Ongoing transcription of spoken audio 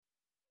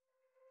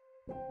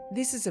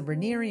This is a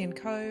Ranieri &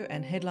 Co.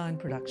 and Headline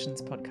Productions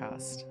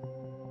podcast.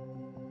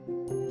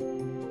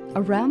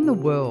 Around the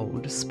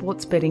world,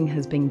 sports betting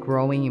has been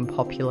growing in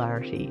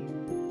popularity,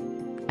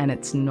 and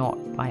it's not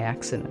by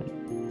accident.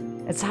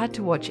 It's hard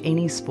to watch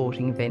any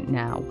sporting event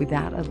now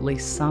without at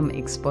least some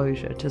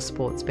exposure to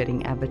sports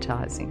betting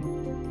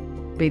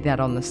advertising, be that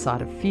on the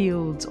side of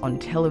fields, on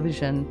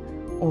television,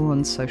 or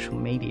on social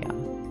media.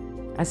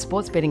 As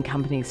sports betting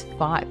companies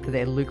fight for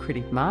their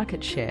lucrative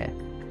market share,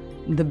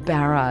 the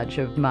barrage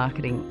of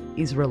marketing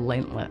is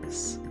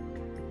relentless.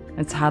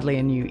 It's hardly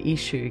a new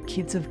issue.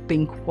 Kids have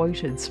been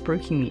quoted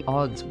spruiking the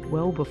odds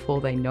well before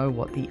they know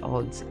what the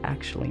odds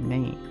actually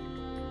mean.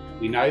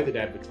 We know that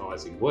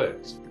advertising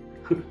works.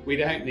 We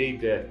don't need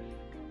to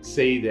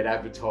see that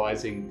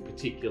advertising,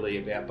 particularly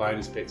about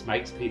bonus bets,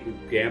 makes people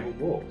gamble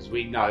more, because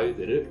we know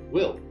that it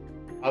will.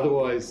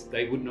 Otherwise,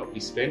 they would not be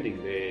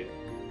spending their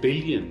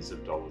billions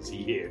of dollars a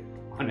year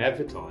on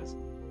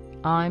advertising.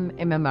 I'm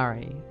Emma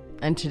Murray,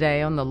 and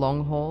today on The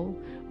Long Haul,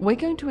 we're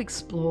going to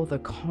explore the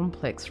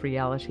complex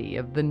reality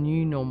of the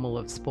new normal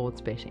of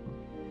sports betting.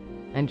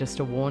 And just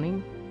a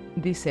warning,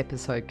 this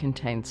episode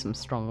contains some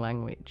strong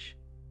language.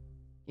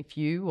 If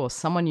you or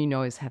someone you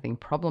know is having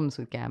problems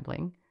with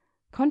gambling,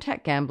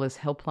 contact Gamblers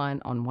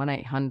Helpline on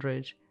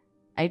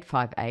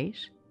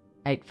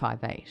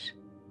 1-800-858-858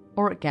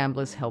 or at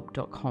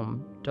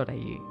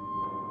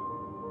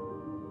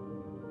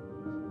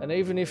gamblershelp.com.au. And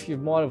even if you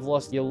might have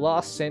lost your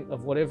last cent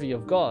of whatever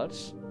you've got,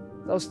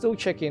 they'll still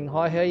check in,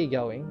 hi, how are you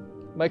going?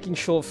 Making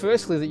sure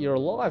firstly that you're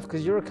alive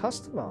because you're a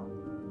customer.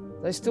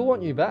 They still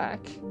want you back.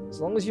 As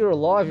long as you're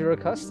alive, you're a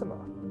customer.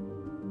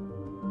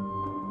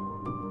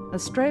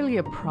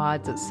 Australia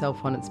prides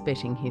itself on its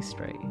betting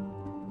history.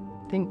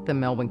 Think the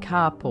Melbourne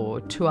Cup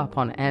or 2 Up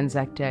on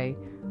Anzac Day.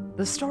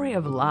 The story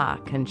of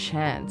luck and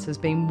chance has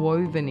been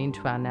woven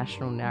into our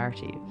national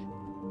narrative.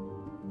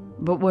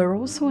 But we're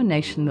also a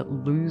nation that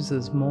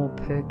loses more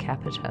per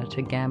capita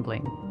to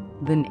gambling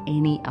than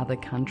any other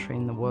country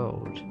in the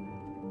world.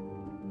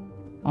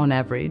 On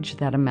average,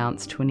 that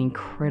amounts to an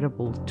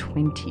incredible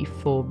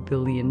 $24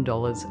 billion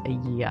a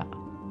year.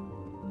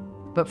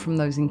 But from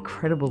those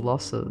incredible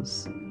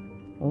losses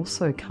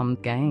also come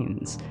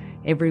gains.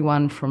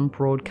 Everyone from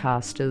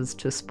broadcasters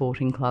to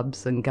sporting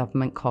clubs and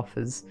government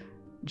coffers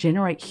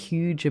generate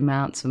huge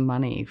amounts of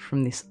money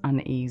from this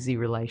uneasy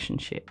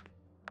relationship.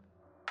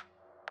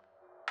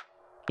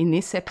 In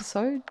this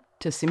episode,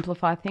 to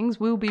simplify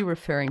things, we'll be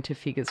referring to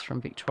figures from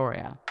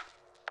Victoria.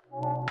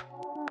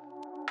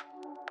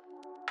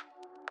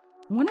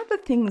 One of the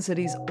things that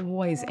is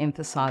always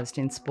emphasised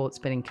in sports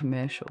betting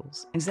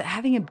commercials is that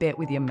having a bet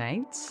with your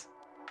mates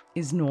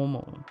is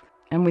normal.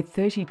 And with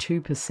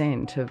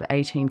 32% of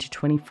 18 to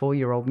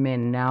 24-year-old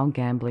men now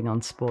gambling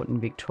on sport in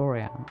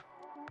Victoria,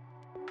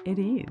 it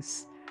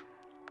is.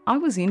 I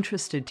was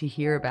interested to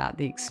hear about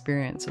the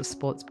experience of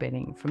sports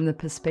betting from the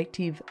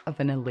perspective of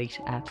an elite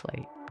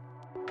athlete.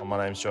 Well,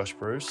 my name's Josh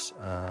Bruce.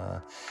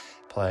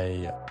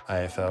 Play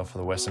AFL for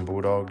the Western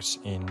Bulldogs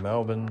in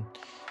Melbourne,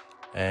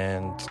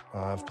 and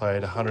I've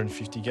played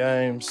 150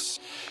 games.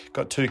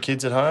 Got 2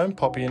 kids at home,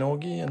 Poppy and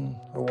Augie, and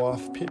a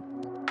wife, Pip.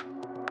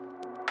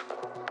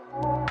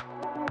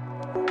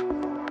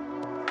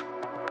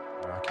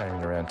 I came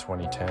in around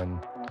 2010.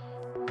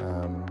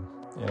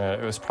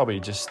 It was probably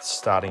just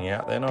starting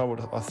out then,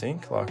 I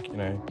think.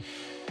 And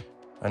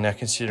now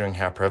considering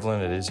how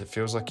prevalent it is, it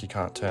feels like you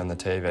can't turn the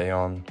TV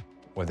on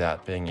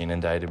without being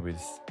inundated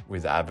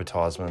with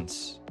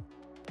advertisements.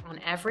 On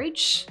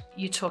average,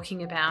 you're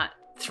talking about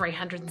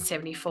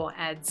 374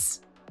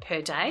 ads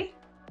per day.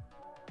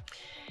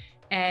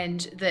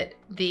 And that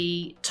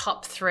the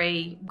top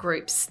 3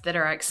 groups that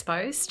are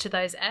exposed to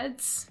those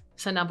ads.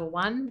 So number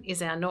 1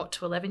 is our 0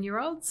 to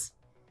 11-year-olds.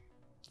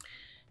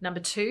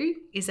 Number 2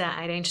 is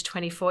our 18 to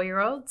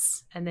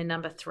 24-year-olds. And then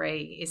number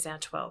 3 is our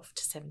 12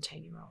 to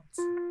 17-year-olds.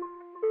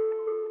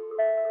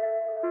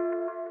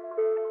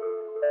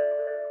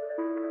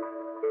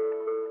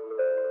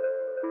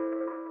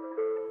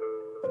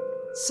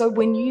 So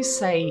when you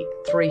say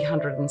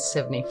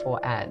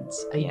 374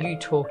 ads, are you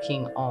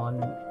talking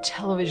on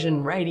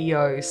television,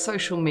 radio,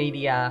 social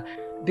media,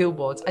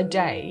 billboards, a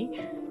day?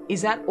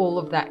 Is that all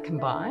of that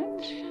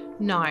combined?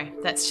 No,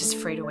 that's just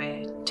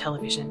free-to-air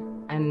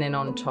television. And then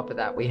on top of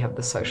that, we have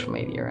the social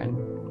media and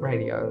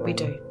radio. We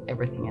do.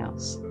 Everything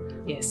else.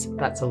 Yes.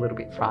 That's a little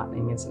bit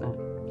frightening, isn't it?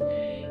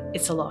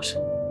 It's a lot.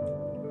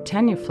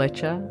 Tanya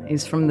Fletcher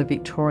is from the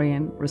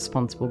Victorian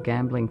Responsible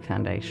Gambling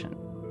Foundation.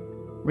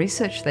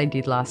 Research they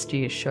did last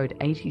year showed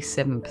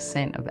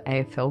 87% of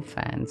AFL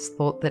fans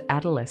thought that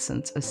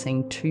adolescents are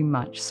seeing too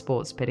much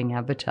sports betting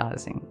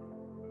advertising.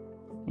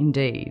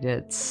 Indeed,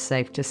 it's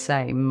safe to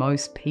say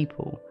most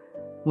people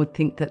would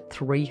think that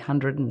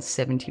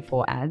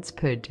 374 ads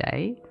per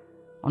day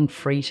on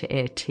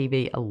free-to-air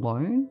TV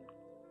alone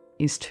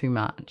is too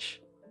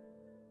much.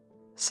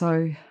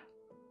 So,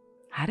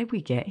 how did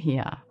we get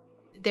here?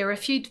 There were a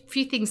few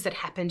things that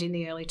happened in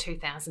the early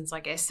 2000s, I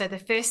guess. So the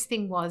first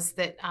thing was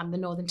that the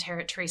Northern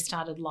Territory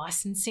started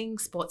licensing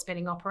sports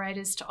betting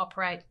operators to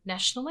operate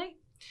nationally.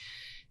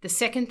 The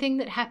second thing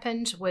that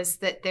happened was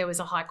that there was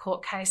a High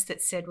Court case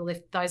that said, well,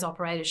 if those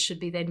operators should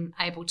be then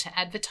able to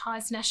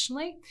advertise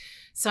nationally.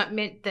 So it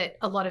meant that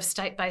a lot of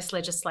state-based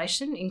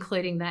legislation,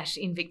 including that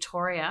in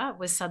Victoria,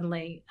 was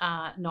suddenly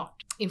not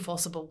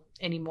enforceable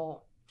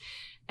anymore.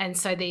 And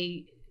so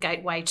the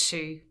gateway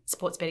to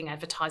sports betting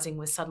advertising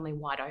was suddenly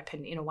wide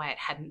open in a way it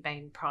hadn't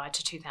been prior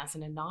to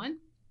 2009.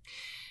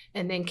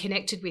 And then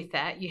connected with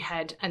that, you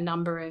had a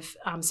number of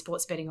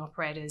sports betting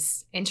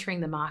operators entering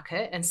the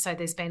market. And so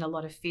there's been a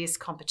lot of fierce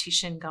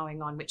competition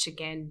going on, which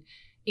again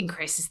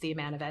increases the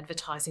amount of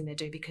advertising they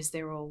do because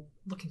they're all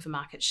looking for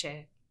market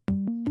share.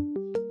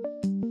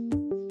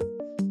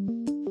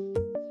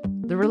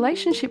 The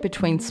relationship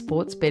between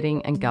sports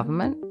betting and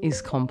government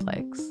is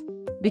complex.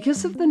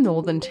 Because of the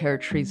Northern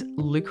Territory's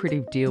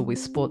lucrative deal with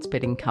sports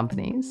betting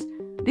companies,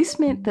 this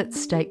meant that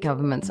state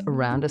governments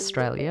around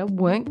Australia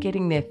weren't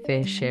getting their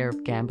fair share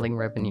of gambling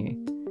revenue.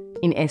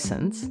 In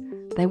essence,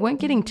 they weren't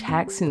getting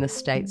taxed in the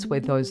states where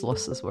those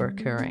losses were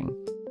occurring.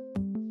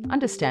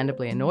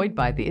 Understandably annoyed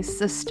by this,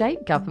 the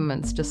state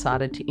governments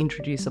decided to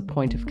introduce a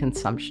point of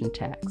consumption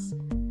tax.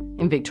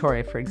 In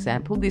Victoria, for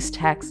example, this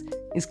tax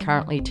is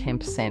currently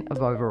 10%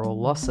 of overall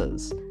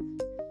losses.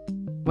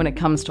 When it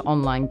comes to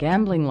online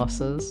gambling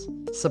losses,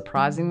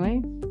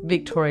 surprisingly,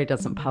 Victoria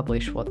doesn't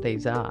publish what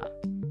these are.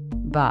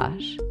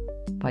 But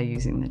by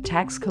using the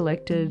tax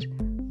collected,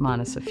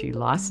 minus a few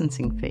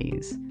licensing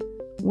fees,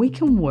 we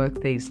can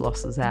work these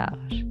losses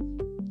out.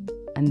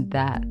 And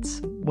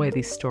that's where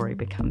this story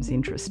becomes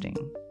interesting.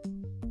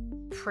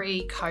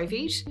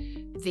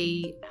 Pre-COVID,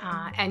 the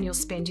annual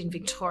spend in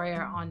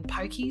Victoria on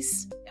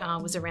pokies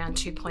was around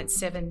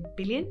 2.7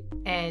 billion,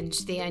 and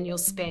the annual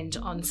spend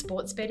on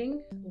sports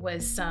betting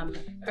was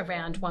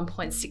around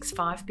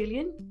 1.65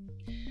 billion.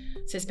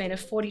 So there's been a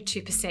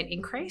 42%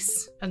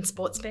 increase on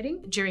sports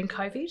betting during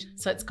COVID.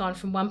 So it's gone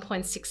from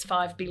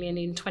 1.65 billion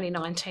in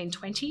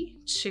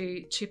 2019-20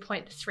 to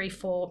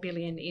 2.34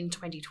 billion in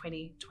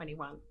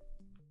 2020-21.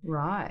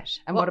 Right.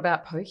 And what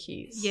about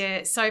pokies?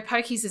 Yeah, so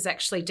pokies has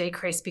actually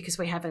decreased because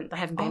they haven't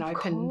been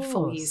open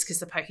for years because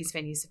the pokies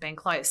venues have been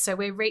closed. So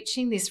we're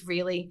reaching this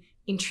really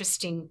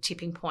interesting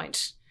tipping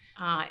point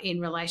in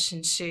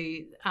relation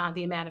to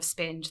the amount of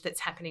spend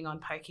that's happening on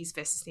pokies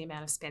versus the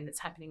amount of spend that's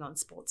happening on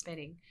sports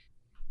betting.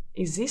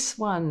 Is this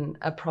one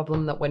a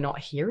problem that we're not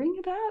hearing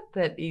about,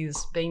 that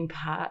is being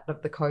part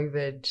of the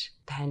COVID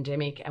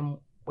pandemic and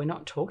we're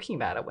not talking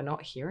about it, we're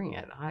not hearing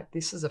it?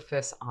 This is the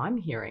first I'm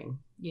hearing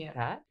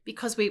that.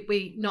 Because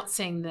we're not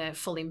seeing the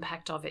full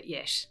impact of it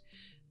yet.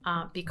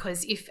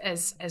 Because if,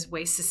 as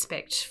we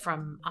suspect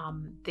from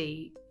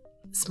the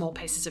small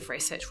pieces of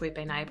research we've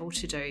been able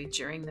to do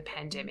during the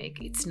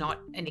pandemic, it's not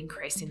an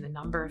increase in the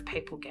number of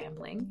people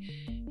gambling,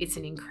 it's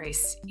an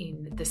increase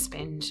in the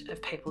spend of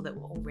people that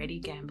were already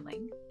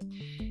gambling,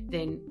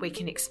 then we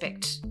can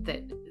expect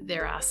that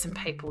there are some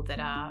people that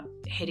are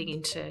heading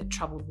into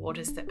troubled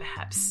waters that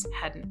perhaps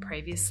hadn't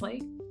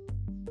previously.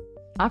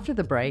 After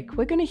the break,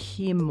 we're going to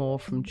hear more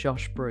from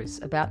Josh Bruce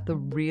about the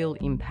real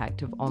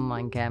impact of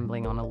online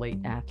gambling on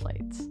elite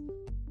athletes.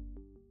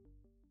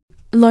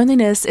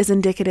 Loneliness is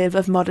indicative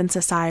of modern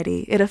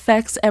society. It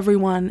affects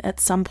everyone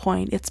at some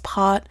point. It's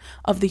part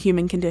of the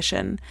human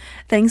condition.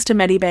 Thanks to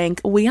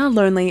Medibank, We Are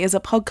Lonely is a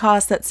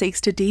podcast that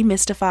seeks to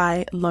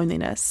demystify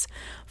loneliness.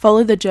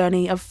 Follow the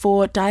journey of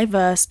 4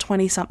 diverse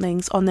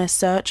 20-somethings on their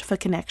search for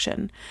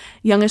connection.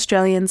 Young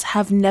Australians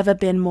have never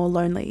been more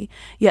lonely,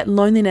 yet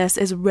loneliness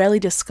is rarely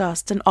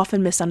discussed and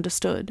often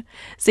misunderstood.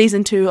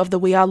 Season 2 of the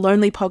We Are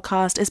Lonely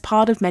podcast is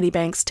part of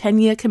Medibank's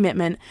 10-year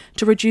commitment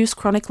to reduce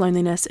chronic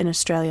loneliness in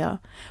Australia.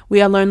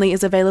 We Are Lonely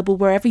is available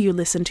wherever you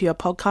listen to your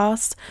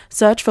podcasts.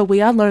 Search for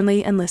We Are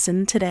Lonely and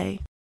listen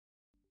today.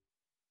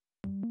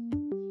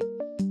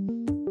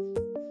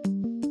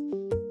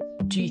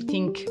 Do you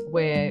think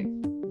we're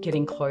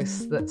getting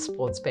close that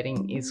sports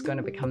betting is going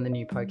to become the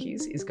new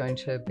pokies, is going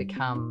to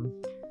become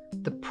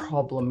the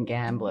problem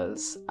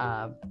gamblers,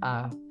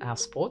 our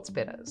sports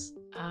bettors?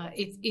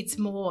 It's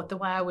more, the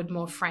way I would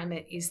more frame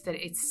it is that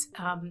it's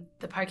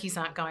the pokies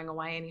aren't going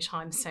away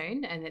anytime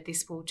soon, and that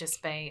this will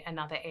just be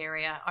another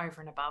area over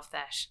and above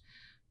that.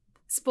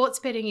 Sports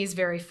betting is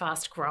very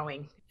fast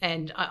growing,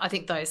 and I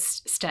think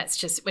those stats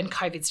just, when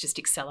COVID's just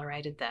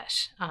accelerated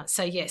that.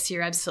 So yes,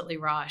 you're absolutely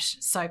right.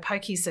 So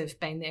pokies have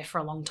been there for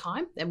a long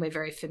time, and we're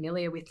very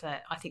familiar with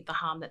the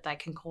harm that they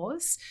can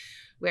cause,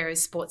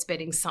 whereas sports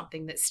betting is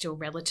something that's still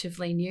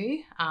relatively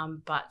new,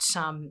 but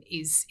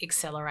is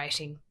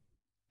accelerating.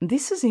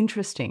 This is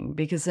interesting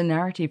because the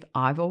narrative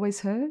I've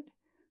always heard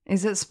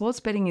is that sports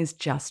betting is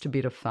just a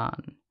bit of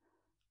fun,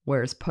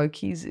 whereas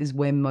pokies is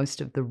where most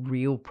of the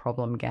real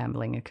problem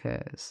gambling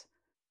occurs.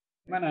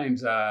 My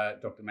name's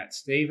Dr. Matt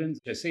Stevens,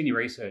 a Senior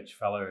Research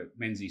Fellow at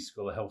Menzies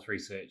School of Health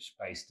Research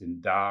based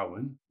in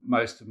Darwin.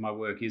 Most of my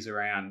work is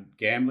around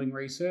gambling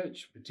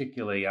research,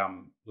 particularly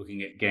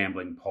looking at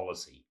gambling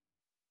policy.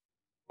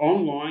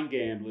 Online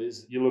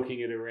gamblers, you're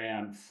looking at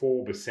around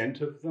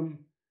 4% of them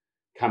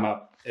come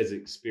up as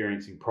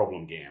experiencing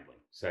problem gambling.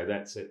 So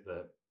that's at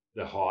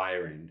the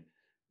higher end.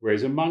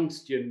 Whereas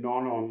amongst your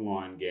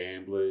non-online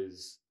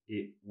gamblers,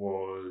 it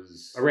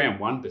was around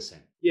 1%.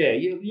 Yeah,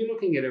 you're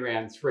looking at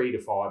around 3 to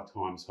 5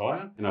 times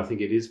higher. And I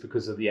think it is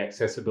because of the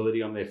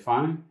accessibility on their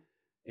phone.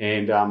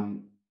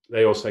 And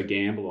they also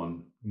gamble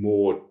on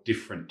more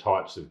different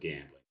types of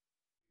gambling.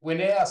 We're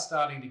now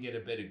starting to get a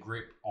better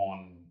grip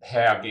on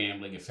how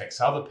gambling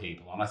affects other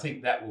people. And I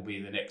think that will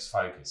be the next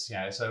focus.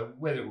 So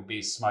whether it will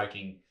be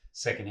smoking,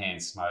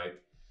 secondhand smoke,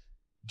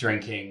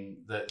 drinking,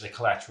 the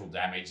collateral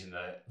damage and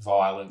the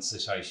violence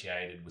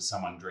associated with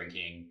someone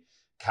drinking,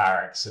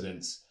 car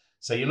accidents.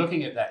 So you're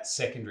looking at that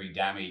secondary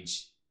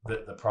damage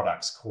that the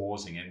product's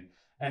causing.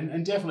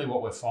 And definitely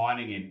what we're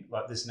finding in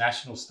like this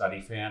national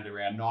study found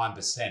around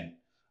 9%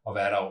 of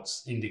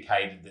adults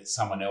indicated that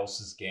someone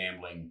else's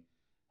gambling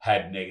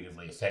had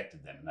negatively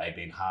affected them and they'd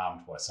been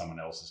harmed by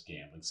someone else's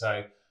gambling.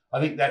 So I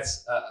think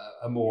that's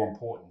a more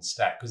important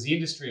stat because the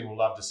industry will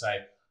love to say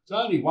it's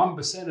only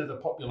 1% of the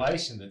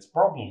population that's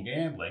problem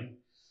gambling,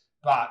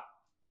 but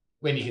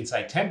when you can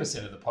say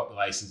 10% of the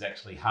population is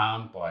actually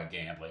harmed by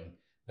gambling,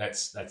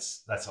 that's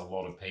a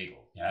lot of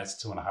people.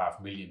 It's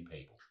 2.5 million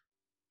people.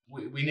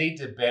 We need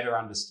to better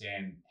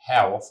understand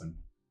how often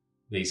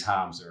these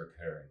harms are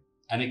occurring.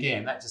 And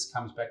again, that just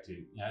comes back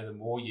to, the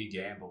more you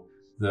gamble,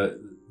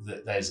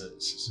 there's a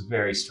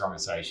very strong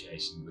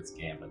association with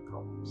gambling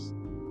problems.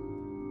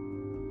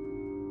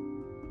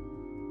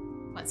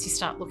 Once you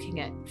start looking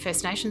at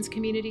First Nations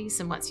communities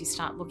and once you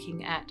start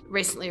looking at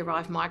recently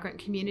arrived migrant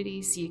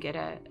communities, you get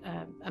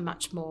a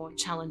much more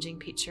challenging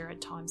picture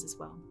at times as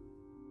well.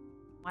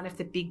 One of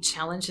the big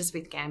challenges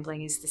with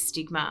gambling is the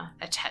stigma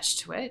attached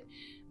to it.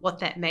 What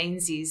that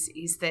means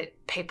is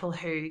that people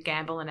who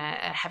gamble and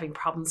are having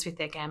problems with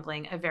their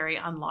gambling are very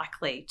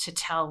unlikely to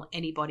tell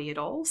anybody at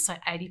all. So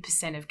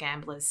 80% of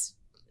gamblers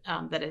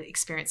that are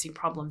experiencing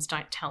problems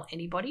don't tell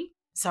anybody.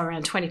 So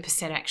around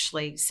 20%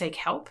 actually seek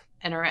help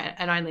and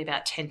only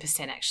about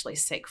 10% actually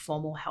seek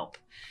formal help.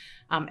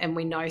 And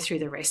we know through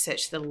the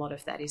research that a lot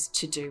of that is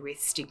to do with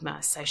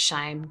stigma, so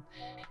shame.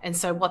 And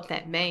so what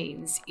that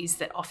means is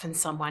that often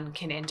someone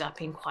can end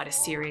up in quite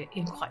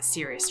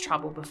serious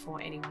trouble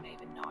before anyone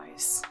even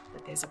knows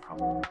that there's a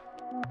problem.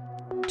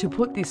 To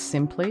put this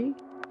simply,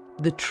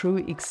 the true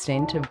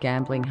extent of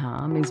gambling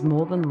harm is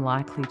more than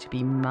likely to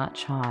be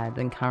much higher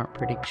than current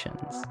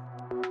predictions.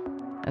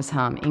 As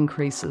harm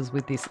increases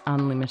with this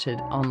unlimited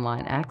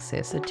online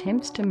access,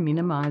 attempts to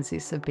minimise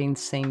this have been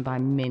seen by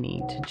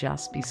many to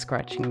just be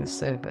scratching the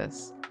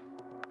surface.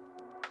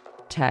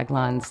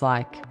 Taglines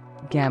like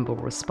 "gamble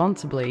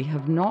responsibly"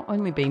 have not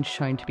only been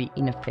shown to be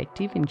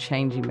ineffective in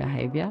changing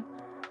behaviour,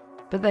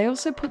 but they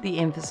also put the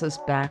emphasis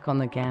back on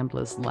the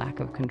gambler's lack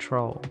of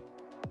control.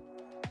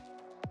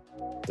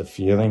 The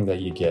feeling that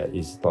you get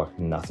is like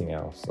nothing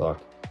else. Like,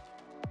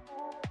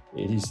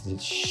 it is the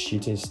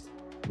shittest,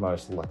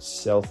 most like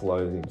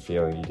self-loathing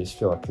feeling. You just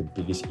feel like the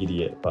biggest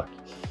idiot. Like,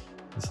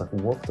 it's like,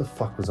 what the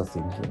fuck was I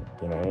thinking?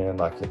 And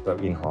like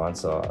in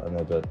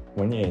hindsight, but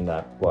when you're in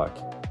that like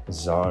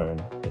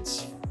zone,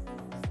 it's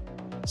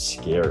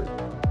scary.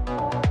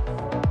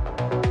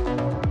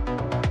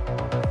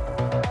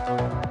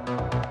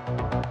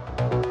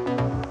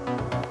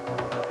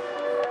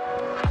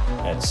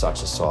 And it's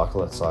such a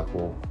cycle. It's like,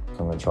 well,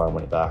 I'm going to try and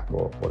win it back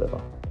or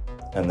whatever.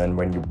 And then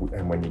when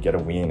you get a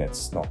win,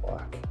 it's not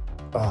like,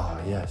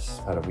 oh yes,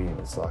 had a win.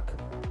 It's like,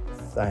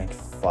 thank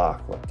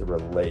fuck, like the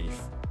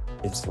relief.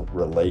 It's the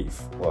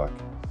relief, like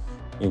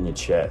in your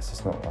chest.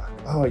 It's not like,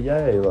 oh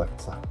yay, like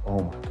it's like,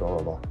 oh my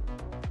god,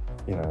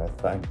 like,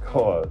 thank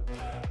God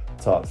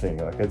type thing.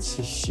 Like, it's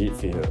just shit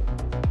feeling.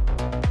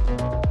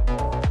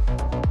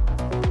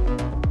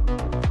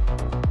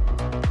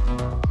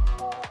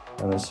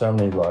 And there's so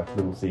many like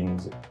little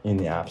things in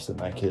the apps that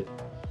make it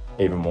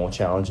even more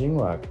challenging.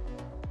 Like,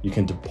 you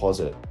can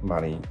deposit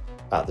money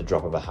at the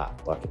drop of a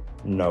hat, like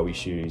no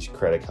issues,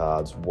 credit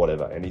cards,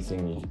 whatever,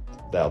 anything,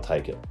 they'll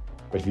take it.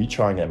 But if you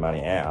try and get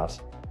money out,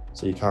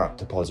 so you can't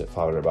deposit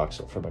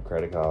 $500 from a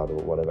credit card or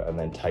whatever and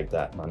then take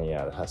that money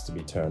out, it has to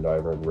be turned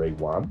over and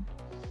re-won.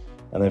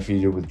 And then for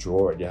you to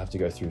withdraw it, you have to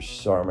go through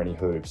so many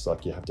hoops.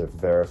 Like, you have to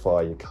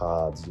verify your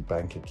cards, your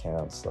bank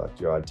accounts, like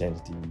your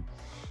identity.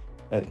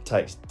 And it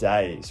takes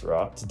days,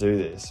 right, to do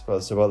this.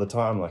 So by the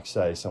time, like,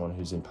 say someone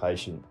who's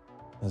impatient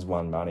has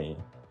won money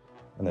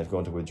and they've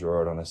gone to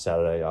withdraw it on a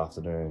Saturday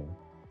afternoon,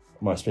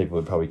 most people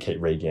would probably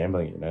keep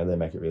re-gambling it, they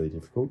make it really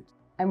difficult.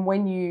 And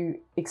when you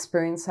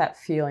experience that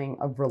feeling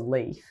of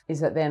relief,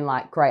 is it then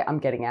like, great, I'm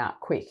getting out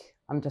quick.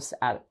 I'm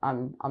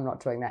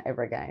not doing that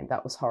ever again.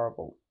 That was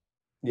horrible.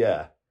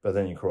 Yeah, but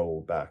then you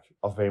crawl back.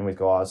 I've been with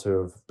guys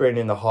who have been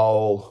in the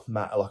hole,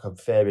 like a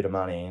fair bit of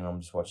money, and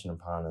I'm just watching them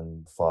punt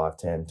and 5,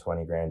 10,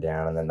 20 grand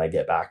down, and then they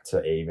get back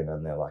to even,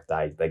 and they're like,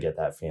 they get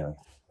that feeling.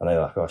 And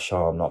they're like, oh,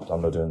 sure, I'm not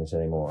doing this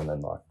anymore. And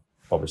then, like,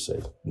 obviously,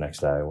 the next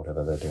day or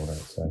whatever, they're doing it.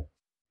 So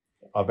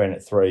I've been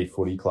at 3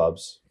 footy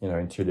clubs,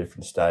 in 2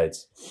 different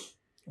states.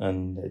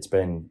 And it's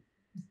been,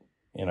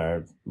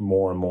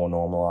 more and more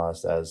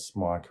normalised as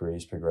my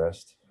career's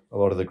progressed. A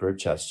lot of the group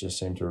chats just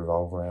seem to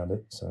revolve around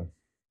it. So,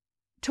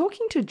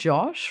 talking to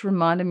Josh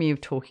reminded me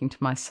of talking to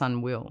my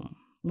son Will.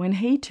 When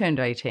he turned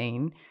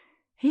 18,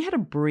 he had a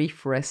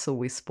brief wrestle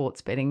with sports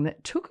betting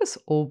that took us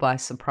all by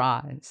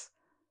surprise.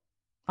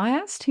 I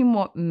asked him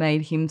what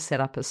made him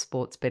set up a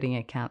sports betting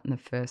account in the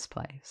first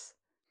place.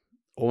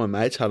 All my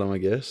mates had them, I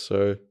guess,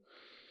 so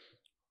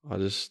I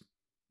just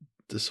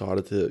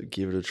decided to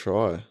give it a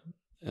try.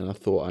 And I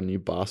thought I knew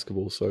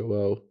basketball so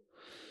well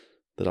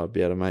that I'd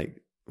be able to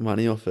make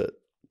money off it.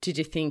 Did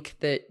you think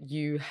that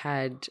you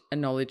had a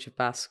knowledge of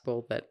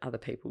basketball that other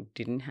people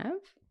didn't have?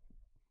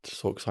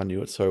 Just because I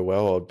knew it so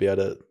well, I'd be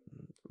able to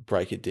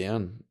break it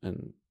down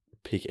and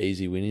pick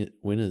easy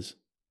winners.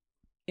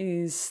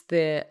 Is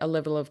there a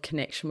level of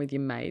connection with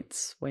your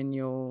mates when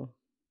you're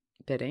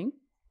betting?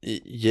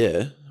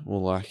 Yeah.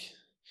 Well,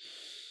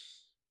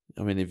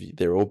 if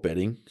they're all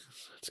betting,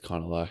 it's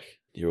kind of like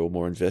you're all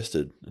more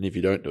invested. And if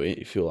you don't do it,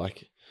 you feel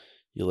like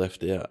you're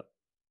left out.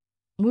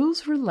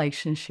 Will's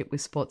relationship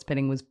with sports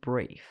betting was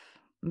brief,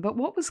 but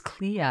what was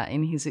clear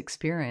in his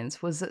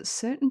experience was that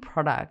certain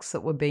products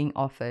that were being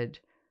offered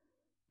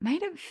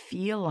made it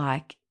feel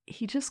like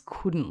he just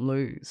couldn't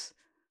lose.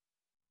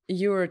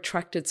 You were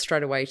attracted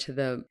straight away to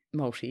the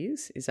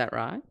multis, is that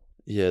right?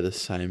 Yeah, the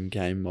same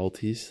game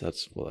multis,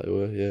 that's what they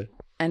were, yeah.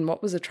 And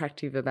what was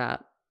attractive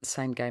about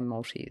same game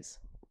multis?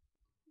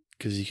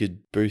 Because you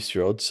could boost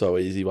your odds so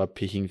easy by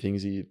picking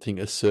things you think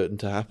are certain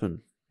to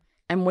happen.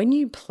 And when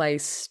you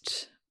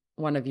placed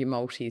one of your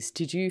multis,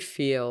 did you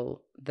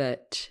feel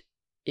that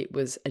it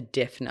was a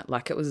definite,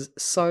 like it was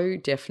so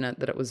definite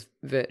that it was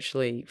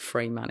virtually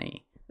free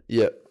money?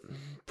 Yeah,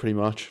 pretty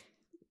much.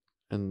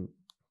 And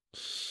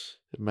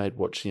it made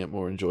watching it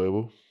more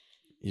enjoyable.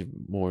 You're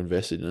more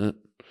invested in it.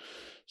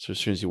 So as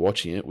soon as you're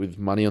watching it with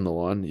money on the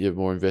line, you're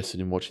more invested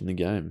in watching the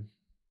game.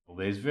 Well,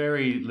 there's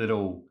very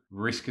little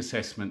risk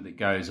assessment that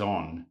goes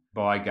on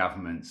by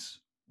governments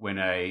when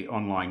an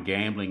online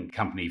gambling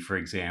company, for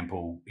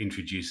example,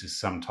 introduces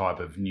some type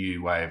of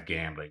new way of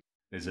gambling.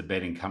 There's a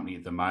betting company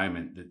at the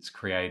moment that's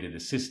created a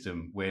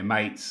system where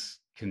mates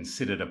can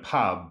sit at a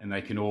pub and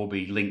they can all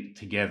be linked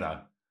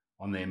together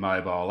on their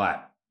mobile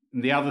app.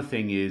 And the other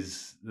thing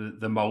is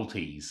the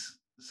multis.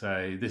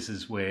 So this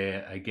is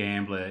where a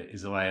gambler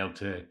is allowed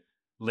to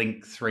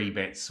link 3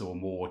 bets or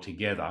more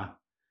together,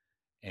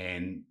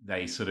 and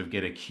they sort of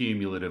get a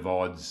cumulative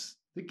odds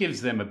that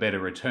gives them a better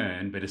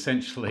return, but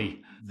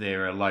essentially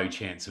they're a low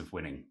chance of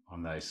winning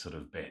on those sort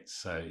of bets.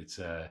 So it's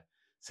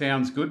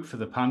sounds good for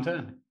the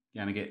punter.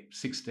 You're going to get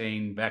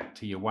 16 back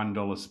to your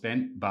 $1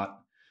 spent, but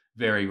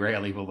very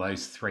rarely will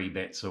those 3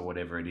 bets or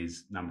whatever it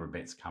is, number of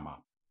bets come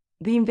up.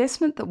 The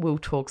investment that Will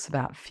talks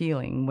about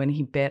feeling when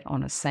he bet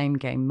on a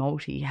same-game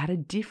multi had a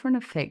different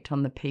effect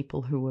on the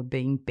people who were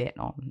being bet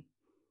on.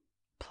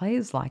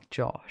 Players like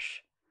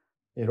Josh.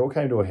 It all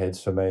came to a head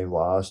for me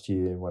last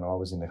year when I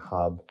was in the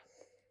hub,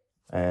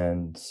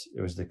 and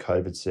it was the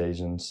COVID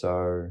season.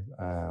 So,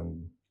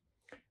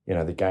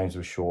 the games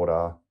were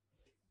shorter.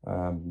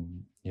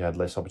 You had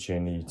less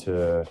opportunity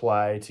to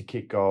play, to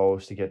kick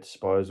goals, to get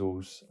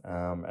disposals.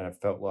 And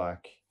it felt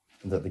like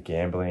that the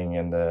gambling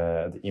and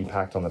the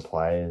impact on the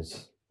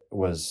players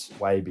was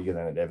way bigger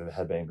than it ever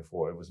had been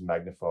before. It was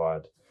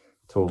magnified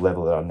to a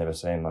level that I'd never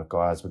seen. Like,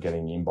 guys were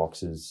getting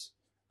inboxes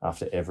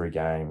after every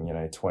game,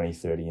 20,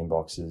 30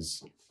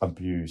 inboxes,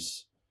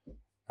 abuse.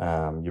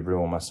 You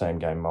ruin my same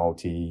game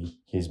multi.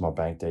 Here's my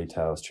bank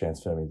details.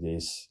 Transfer me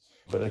this.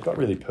 But it got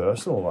really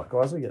personal. Like,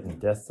 guys were getting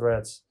death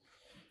threats,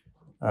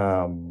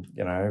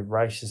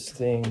 racist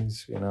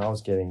things. I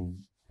was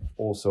getting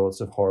all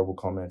sorts of horrible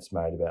comments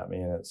made about me,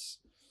 and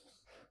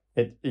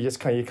you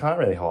can't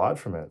really hide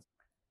from it.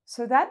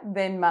 So that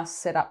then must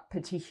set up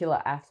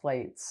particular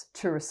athletes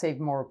to receive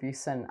more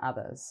abuse than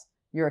others.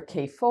 You're a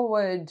key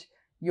forward.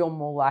 You're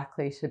more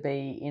likely to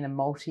be in a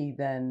multi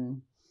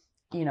than,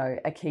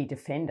 a key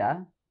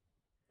defender.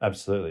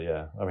 Absolutely,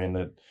 yeah. I mean,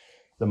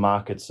 the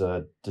markets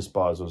are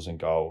disposals and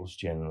goals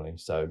generally,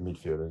 so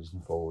midfielders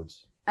and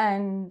forwards.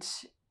 And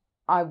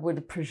I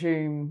would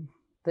presume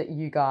that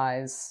you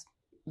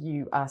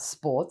are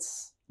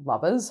sports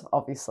lovers,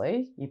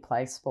 obviously. You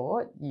play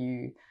sport.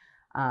 You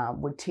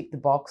would tick the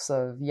box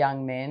of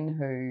young men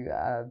who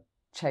are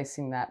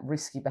chasing that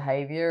risky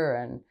behaviour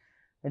and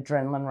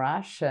adrenaline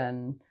rush.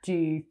 And do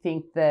you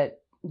think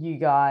that you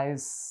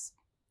guys,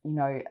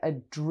 are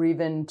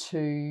driven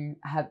to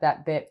have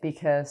that bet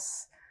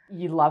because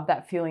you love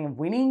that feeling of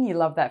winning? You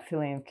love that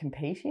feeling of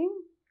competing?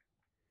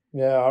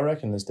 Yeah, I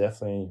reckon there's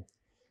definitely,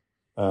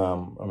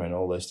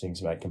 all those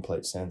things make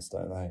complete sense,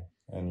 don't they?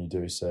 And you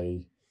do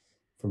see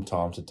from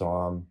time to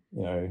time,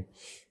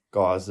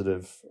 guys that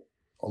have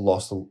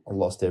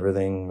lost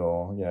everything,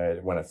 or,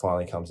 when it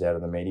finally comes out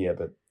of the media,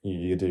 but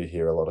you do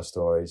hear a lot of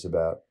stories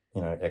about,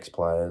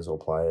 ex-players or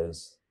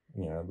players,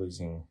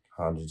 losing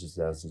hundreds of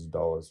thousands of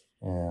dollars.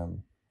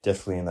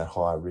 Definitely in that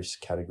high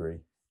risk category.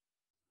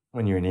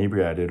 When you're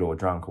inebriated or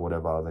drunk or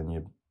whatever, then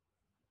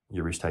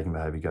your risk-taking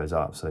behaviour goes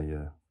up. So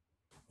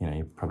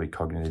you're probably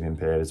cognitive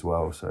impaired as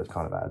well. So it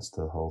kind of adds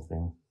to the whole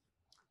thing.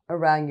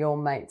 Around your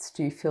mates,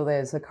 do you feel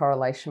there's a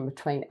correlation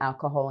between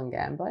alcohol and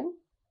gambling?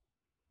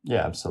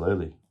 Yeah,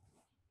 absolutely.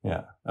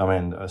 Yeah. I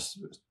mean,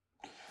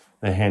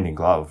 they're hand in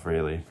glove,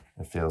 really,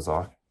 it feels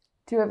like.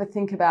 Do you ever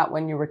think about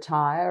when you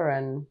retire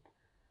and,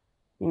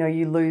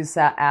 you lose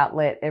that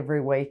outlet every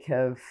week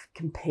of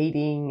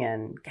competing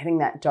and getting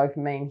that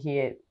dopamine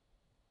hit?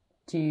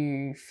 Do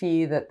you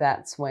fear that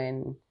that's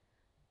when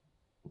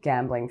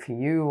gambling for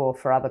you or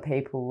for other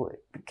people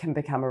can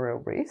become a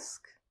real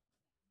risk?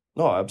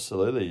 No,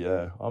 absolutely,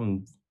 yeah.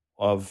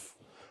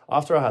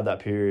 After I had that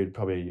period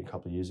probably a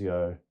couple of years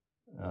ago,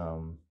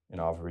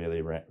 I've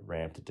really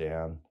ramped it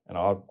down, and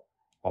I'll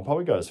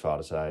probably go as far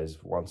to say is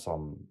once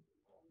I'm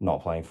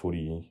not playing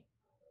footy,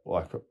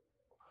 like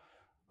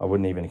I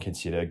wouldn't even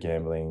consider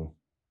gambling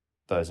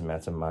those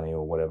amounts of money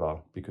or whatever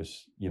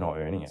because you're not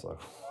earning it. It's like,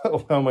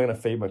 how am I going to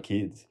feed my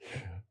kids?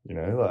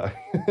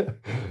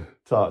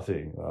 Type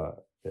thing.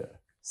 Yeah.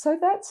 So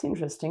that's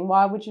interesting.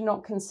 Why would you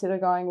not consider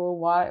going, well,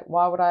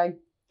 why would I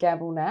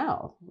gamble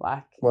now?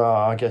 Well,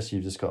 I guess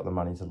you've just got the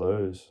money to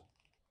lose.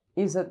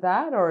 Is it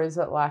that, or is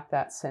it like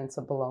that sense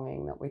of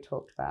belonging that we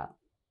talked about?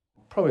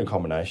 Probably a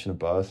combination of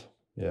both,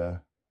 yeah.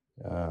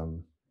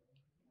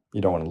 You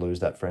don't want to lose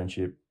that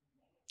friendship,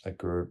 that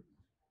group,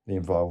 the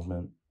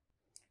involvement.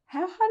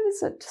 How hard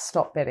is it to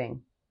stop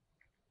betting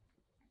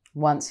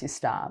once you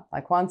start?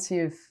 Like once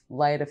you've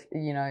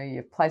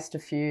you've placed a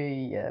few,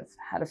 you've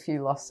had a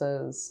few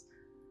losses.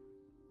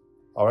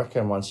 I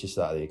reckon once you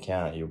start the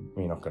account, you're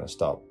not going to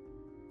stop.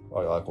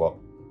 Like what?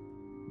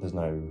 There's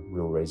no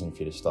real reason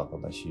for you to stop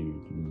unless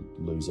you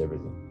lose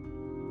everything.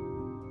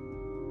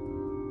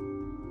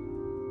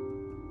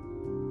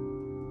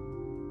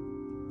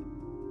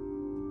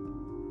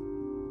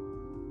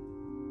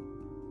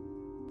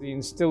 The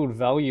instilled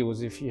value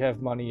was if you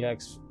have money,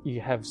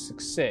 you have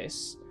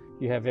success,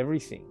 you have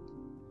everything.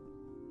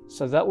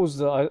 So that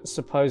was, I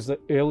suppose, the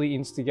early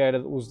instigator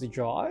that was the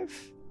drive.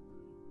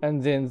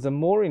 And then the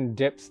more in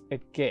depth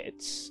it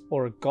gets,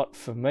 or it got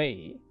for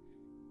me,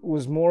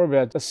 was more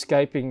about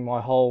escaping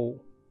my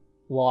whole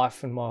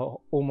life and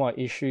all my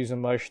issues,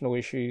 emotional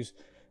issues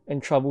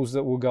and troubles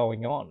that were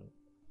going on.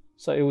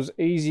 So it was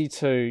easy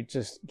to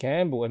just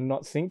gamble and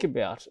not think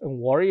about and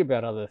worry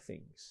about other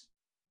things.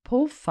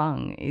 Paul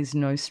Fung is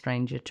no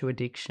stranger to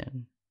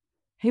addiction.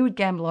 He would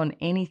gamble on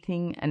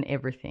anything and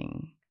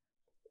everything.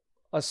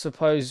 I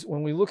suppose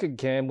when we look at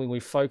gambling, we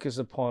focus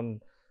upon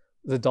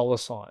the dollar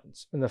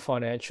signs and the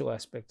financial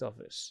aspect of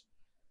this.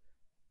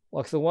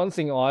 Like the one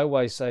thing I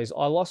always say is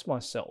I lost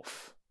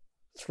myself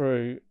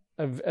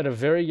at a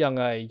very young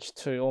age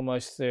to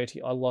almost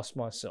 30, I lost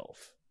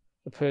myself.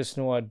 The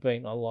person who I'd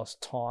been, I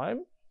lost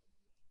time,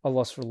 I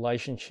lost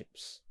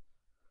relationships.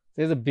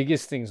 They're the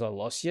biggest things I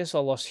lost. Yes, I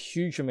lost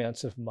huge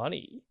amounts of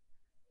money,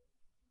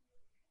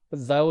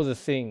 but they were the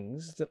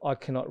things that I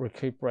cannot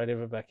recuperate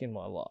ever back in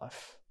my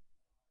life.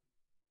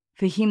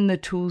 For him, the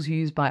tools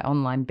used by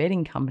online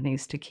betting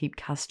companies to keep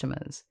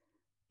customers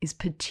is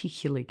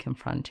particularly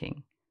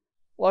confronting.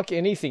 Like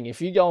anything,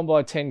 if you go and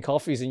buy 10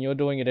 coffees and you're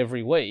doing it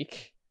every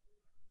week,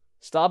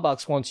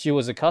 Starbucks wants you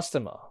as a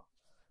customer.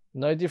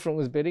 No different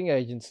with betting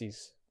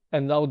agencies.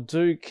 And they'll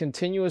do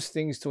continuous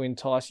things to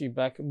entice you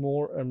back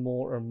more and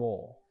more and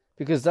more.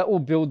 Because that will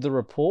build the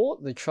rapport,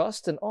 the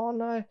trust, and oh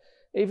no,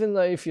 even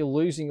though if you're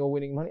losing or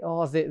winning money,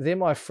 oh, they're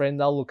my friend,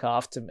 they'll look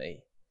after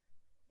me.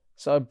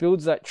 So it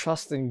builds that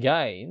trust and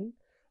gain,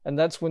 and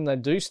that's when they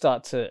do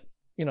start to,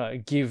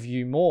 give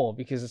you more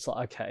because it's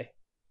like, okay,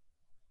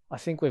 I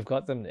think we've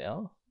got them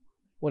now.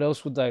 What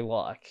else would they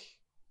like?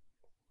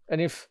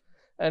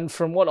 And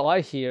from what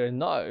I hear and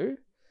know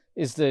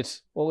is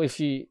that, well,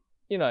 if you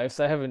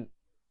haven't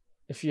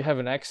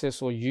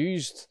accessed or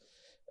used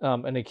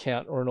an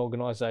account or an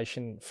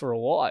organisation for a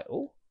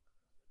while,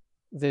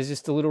 there's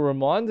just a little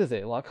reminder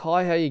there, like,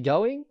 hi, how you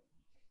going?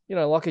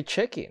 Like a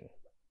check-in.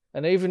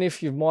 And even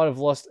if you might have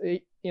lost,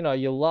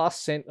 your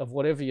last cent of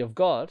whatever you've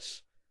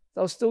got,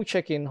 they'll still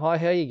check in, hi,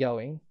 how you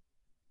going?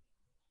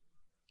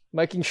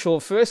 Making sure,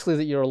 firstly,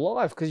 that you're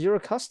alive because you're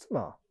a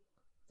customer.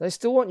 They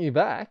still want you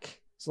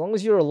back. As long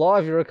as you're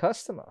alive, you're a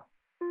customer.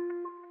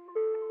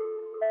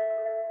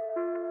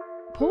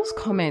 Paul's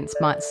comments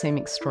might seem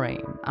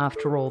extreme.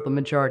 After all, the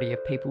majority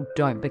of people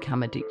don't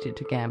become addicted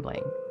to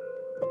gambling.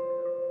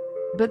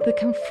 But the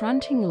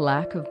confronting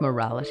lack of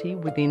morality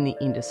within the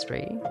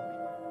industry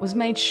was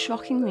made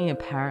shockingly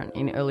apparent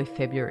in early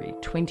February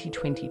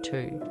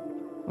 2022,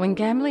 when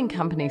gambling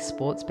company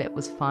Sportsbet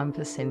was fined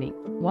for sending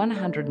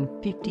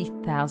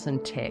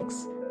 150,000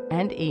 texts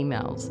and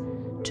emails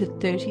to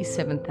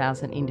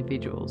 37,000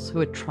 individuals who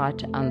had tried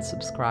to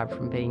unsubscribe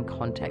from being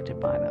contacted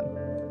by them.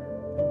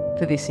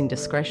 For this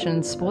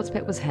indiscretion,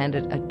 Sportsbet was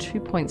handed a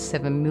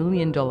 $2.7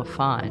 million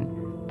fine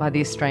by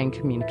the Australian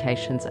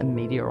Communications and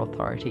Media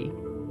Authority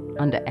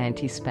under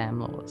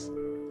anti-spam laws.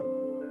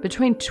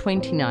 Between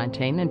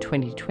 2019 and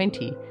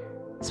 2020,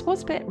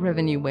 Sportsbet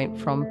revenue went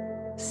from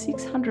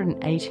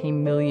 $618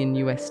 million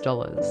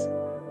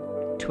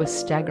to a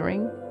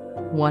staggering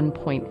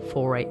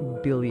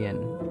 $1.48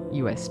 billion.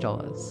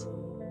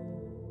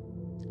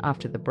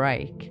 After the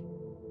break,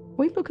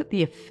 we look at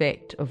the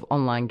effect of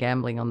online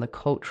gambling on the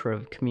culture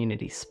of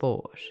community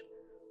sport.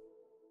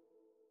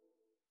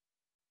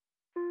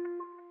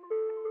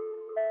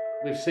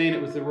 We've seen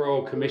it with the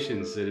Royal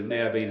Commissions that have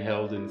now been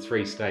held in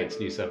 3 states,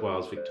 New South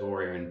Wales,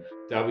 Victoria and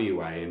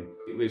WA. And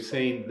we've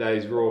seen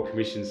those Royal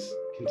Commissions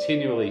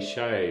continually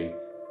show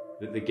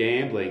that the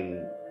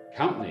gambling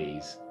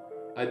companies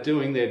are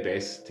doing their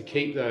best to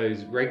keep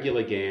those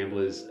regular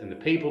gamblers and the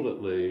people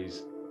that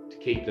lose, to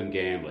keep them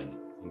gambling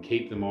and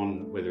keep them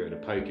on, whether at a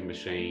poker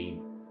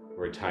machine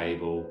or a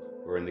table,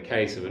 or in the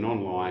case of an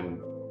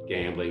online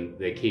gambling,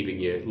 they're keeping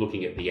you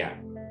looking at the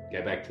app.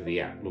 Go back to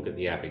the app, look at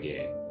the app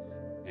again.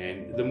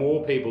 And the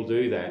more people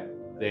do that,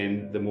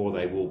 then the more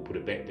they will put a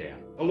bet down.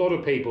 A lot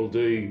of people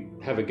do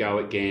have a go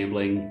at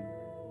gambling.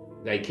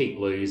 They keep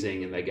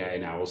losing and they go,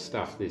 no, I'll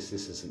stuff this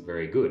isn't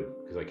very good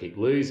because I keep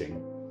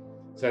losing.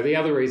 So the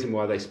other reason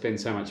why they spend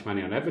so much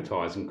money on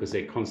advertising, because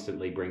they're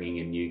constantly bringing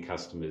in new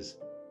customers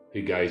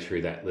who go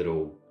through that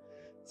little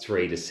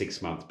 3 to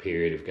 6 month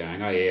period of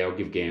going, oh yeah, I'll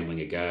give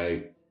gambling a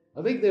go.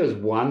 I think there was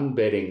one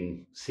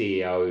betting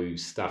CEO who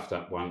stuffed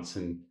up once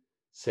and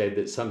said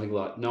that something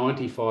like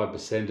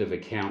 95% of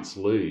accounts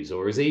lose,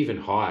 or is even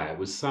higher. It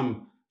was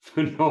some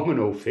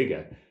phenomenal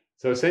figure.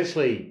 So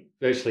essentially,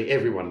 virtually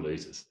everyone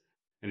loses.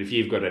 And if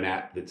you've got an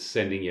app that's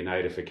sending you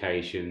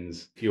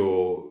notifications, if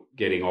you're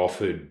getting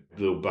offered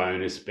little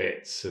bonus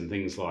bets and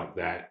things like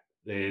that,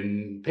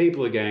 then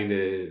people are going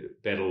to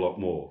bet a lot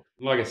more.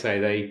 Like I say,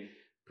 they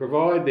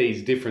provide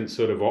these different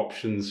sort of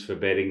options for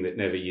betting that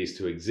never used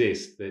to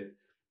exist, that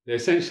they're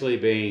essentially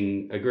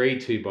being agreed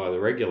to by the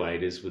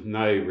regulators with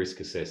no risk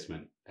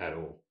assessment at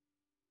all.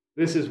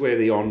 This is where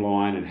the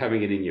online and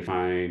having it in your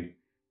phone,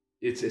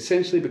 it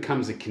essentially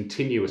becomes a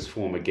continuous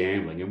form of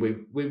gambling. And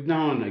we've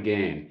known,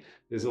 again,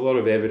 there's a lot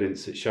of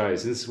evidence that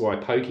shows, and this is why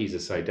pokies are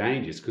so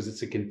dangerous, because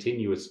it's a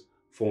continuous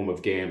form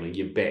of gambling.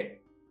 You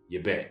bet,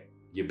 you bet,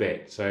 you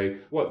bet. So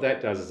what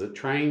that does is it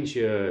trains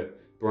your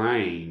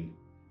brain,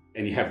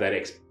 and you have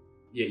that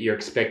you're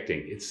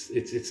expecting.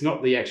 It's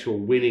not the actual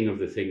winning of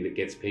the thing that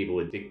gets people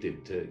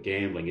addicted to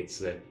gambling. It's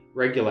the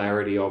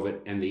regularity of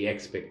it and the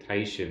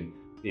expectation,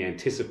 the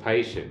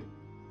anticipation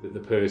that the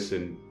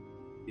person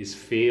is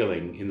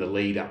feeling in the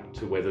lead up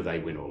to whether they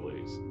win or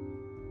lose.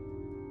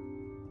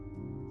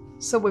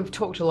 So we've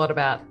talked a lot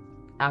about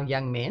our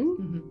young men.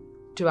 Mm-hmm.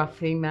 Do our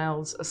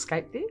females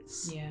escape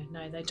this? Yeah,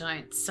 no, they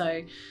don't.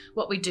 So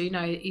what we do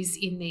know is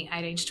in the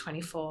 18 to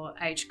 24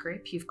 age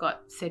group, you've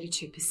got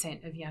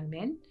 32% of young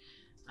men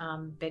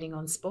betting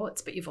on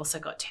sports, but you've also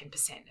got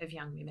 10% of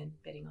young women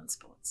betting on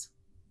sports.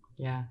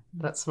 Yeah,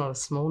 that's not a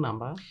small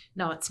number.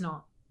 No, it's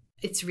not.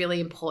 It's really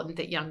important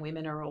that young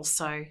women are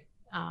also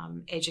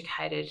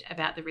educated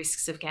about the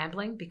risks of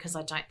gambling, because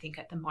I don't think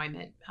at the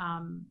moment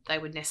they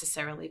would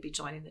necessarily be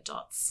joining the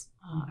dots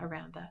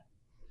around that.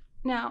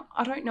 Now,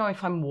 I don't know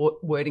if I'm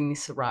wording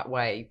this the right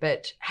way,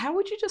 but how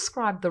would you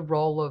describe the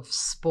role of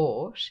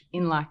sport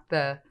in like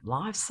the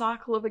life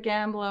cycle of a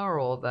gambler,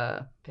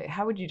 or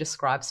how would you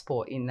describe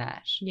sport in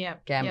that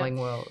gambling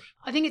world?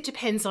 I think it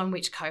depends on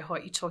which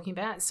cohort you're talking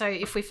about. So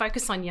if we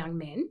focus on young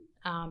men,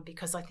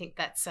 because I think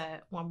that's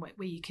one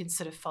where you can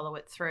sort of follow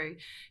it through.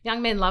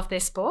 Young men love their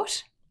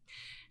sport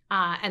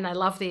and they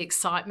love the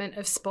excitement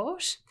of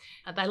sport.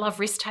 They love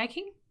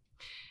risk-taking.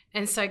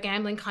 And so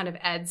gambling kind of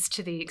adds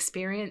to the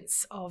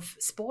experience of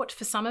sport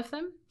for some of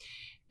them.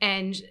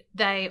 And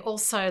they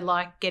also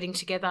like getting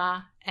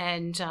together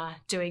and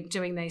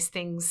doing these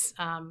things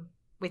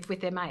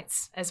with their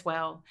mates as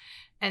well.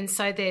 And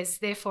so there's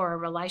therefore a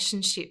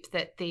relationship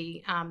that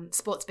the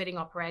sports betting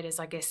operators,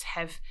 I guess,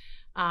 have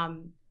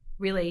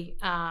really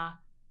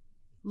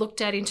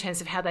looked at in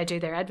terms of how they do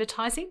their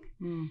advertising,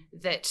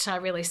 that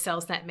really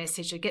sells that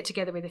message. You get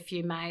together with a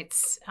few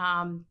mates,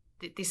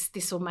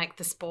 this will make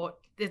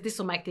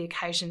the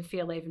occasion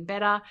feel even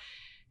better,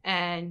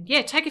 and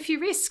take a few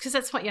risks, because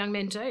that's what young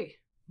men do.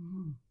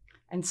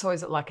 And so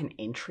is it like an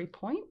entry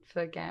point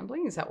for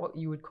gambling? Is that what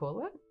you would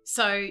call it?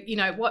 So,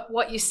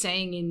 what you're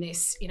seeing in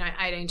this,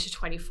 18 to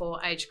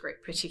 24 age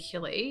group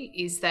particularly,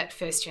 is that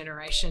first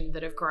generation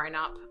that have grown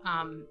up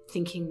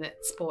thinking that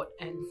sport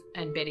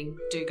and betting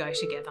do go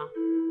together.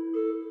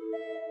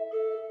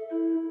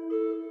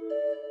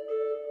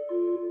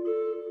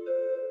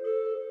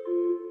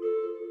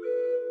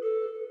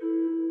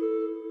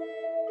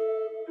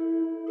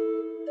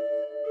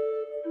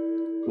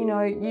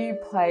 You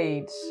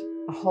played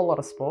a whole lot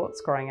of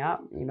sports growing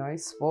up.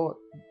 Sport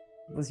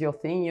was your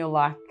thing. You're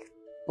like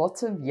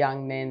lots of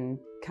young men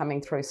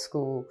coming through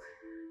school.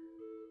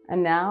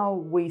 And now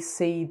we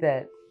see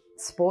that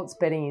sports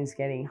betting is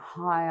getting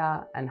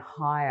higher and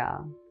higher.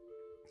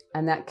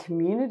 And that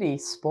community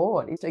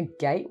sport is a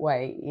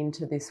gateway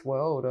into this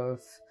world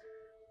of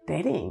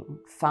betting,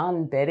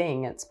 fun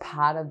betting. It's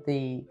part of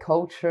the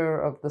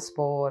culture of the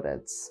sport.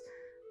 It's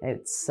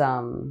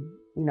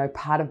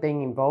part of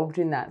being involved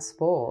in that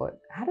sport.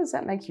 How does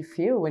that make you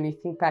feel when you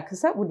think back?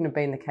 Because that wouldn't have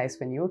been the case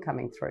when you were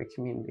coming through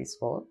community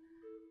sport.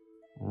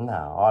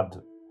 No,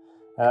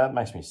 it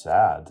makes me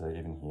sad to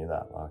even hear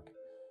that. Like,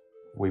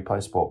 we play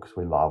sport because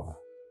we love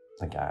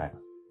the game,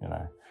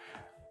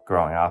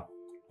 Growing up,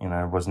 I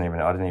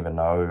didn't even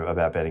know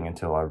about betting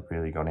until I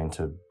really got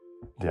into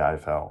the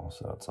AFL.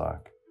 So it's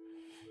like,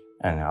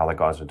 and other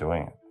guys were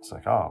doing it. It's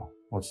like, oh,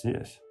 what's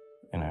this?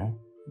 You know,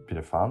 a bit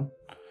of fun.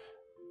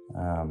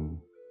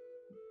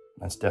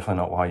 That's definitely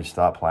not why you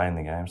start playing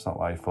the game. It's not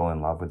why you fall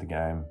in love with the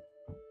game.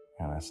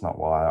 You know, it's not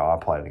why I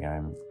play the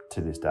game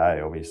to this day,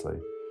 obviously.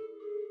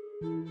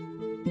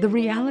 The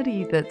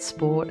reality that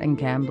sport and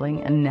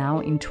gambling are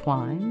now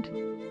entwined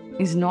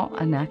is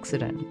not an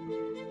accident.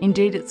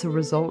 Indeed, it's a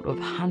result of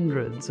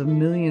hundreds of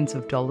millions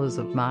of dollars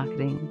of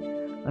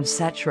marketing, of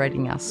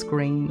saturating our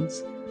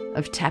screens,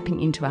 of tapping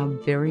into our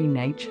very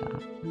nature.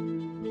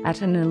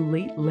 At an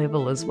elite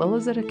level as well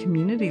as at a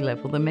community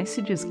level, the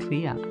message is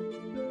clear.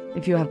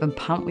 If you have a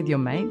punt with your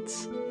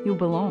mates, you'll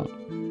belong.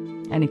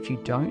 And if you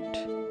don't,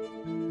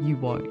 you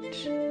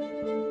won't.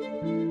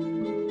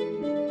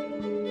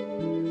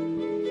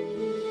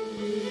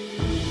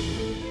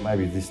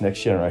 Maybe this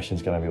next generation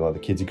is going to be like the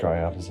kids are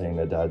growing up and seeing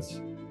their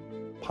dads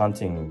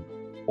punting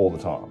all the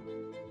time.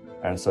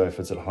 And so if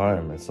it's at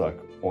home, it's like,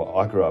 well,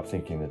 I grew up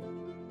thinking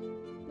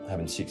that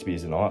having 6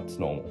 beers a night is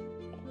normal.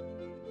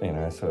 You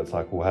know, so it's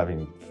like, well,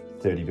 having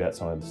 30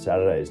 bets on a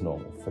Saturday is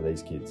normal for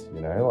these kids,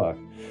 you know, like,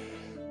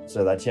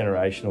 so that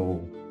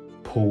generational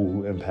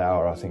pull and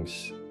power, I think,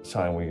 is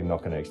something we're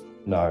not going to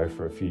know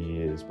for a few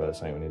years, but it's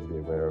something we need to be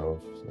aware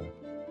of. So.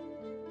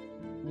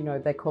 You know,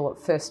 they call it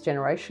first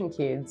generation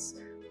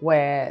kids,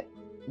 where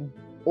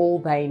all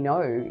they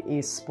know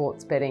is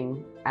sports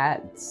betting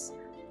ads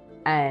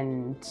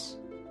and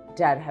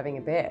dad having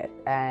a bet,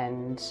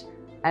 and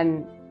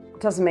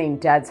it doesn't mean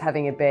dad's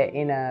having a bet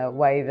in a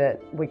way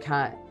that we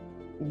can't,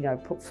 you know,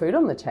 put food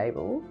on the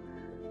table,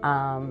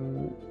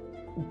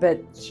 but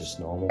it's just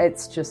normal.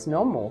 It's just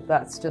normal.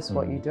 That's just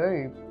what you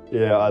do.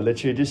 Yeah, I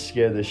literally just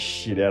scared the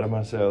shit out of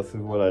myself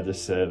with what I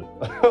just said.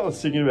 I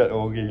was thinking about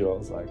Augie and I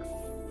was like,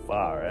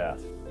 far out.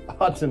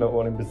 I do not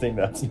want him to think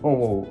that's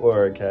normal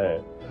or okay.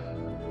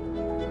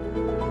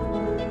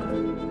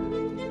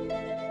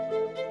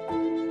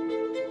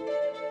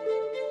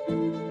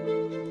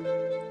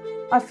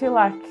 I feel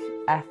like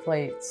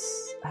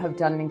athletes have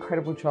done an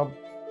incredible job,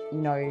 you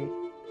know,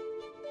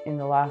 in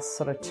the last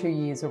sort of 2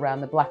 years around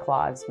the Black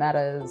Lives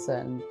Matters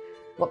and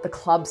what the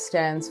club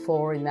stands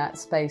for in that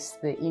space.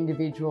 The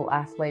individual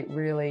athlete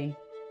really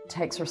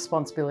takes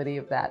responsibility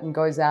of that and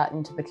goes out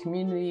into the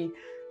community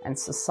and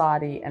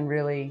society and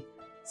really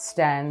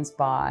stands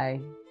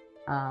by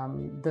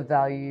the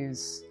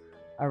values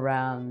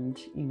around,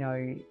 you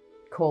know,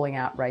 calling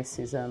out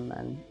racism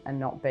and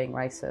not being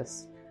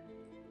racist.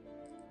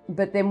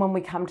 But then when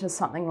we come to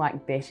something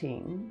like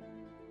betting,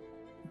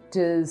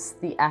 does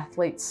the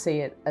athlete see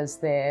it as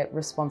their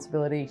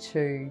responsibility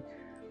to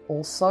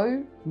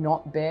also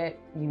not bet,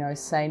 you know,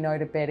 say no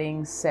to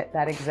betting, set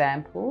that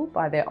example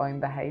by their own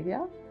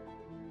behaviour?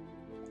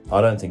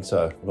 I don't think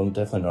so. Well,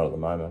 definitely not at the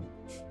moment.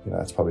 You know,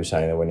 it's probably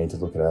something that we need to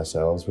look at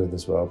ourselves with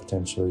as well,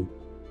 potentially.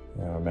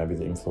 You know, maybe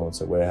the influence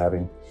that we're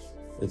having.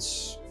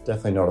 It's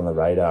definitely not on the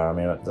radar. I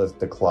mean,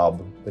 the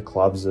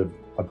clubs are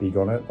big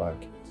on it.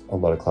 Like, a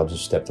lot of clubs have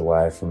stepped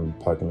away from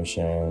poker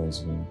machines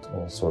and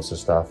all sorts of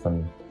stuff.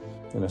 And,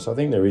 you know, so I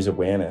think there is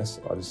awareness.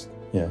 I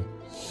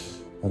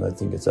don't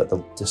think it's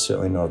just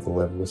certainly not at the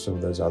level of some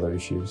of those other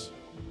issues.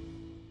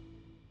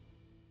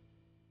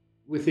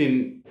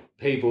 Within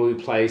people who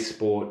play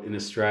sport in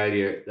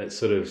Australia, that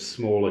sort of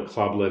smaller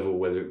club level,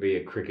 whether it be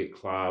a cricket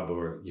club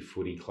or your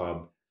footy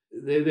club,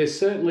 there's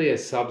certainly a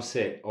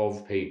subset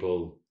of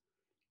people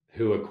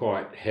who are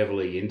quite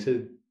heavily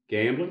into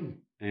gambling.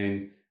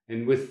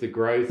 And with the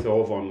growth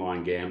of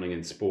online gambling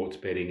and sports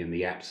betting and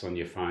the apps on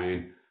your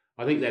phone,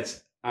 I think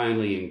that's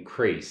only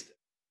increased.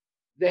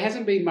 There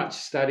hasn't been much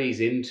studies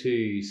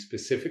into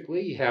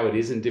specifically how it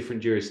is in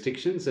different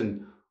jurisdictions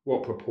and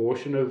what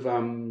proportion of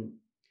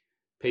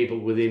people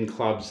within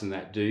clubs and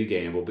that do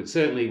gamble. But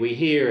certainly we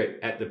hear it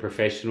at the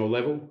professional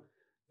level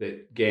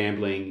that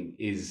gambling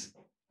is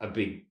a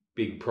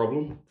big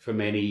problem for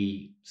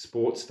many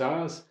sports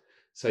stars.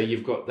 So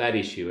you've got that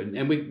issue.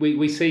 And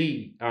we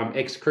see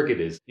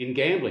ex-cricketers in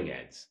gambling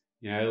ads.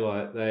 You know,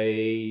 like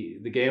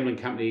the gambling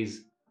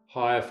companies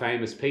hire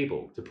famous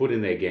people to put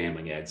in their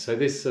gambling ads. So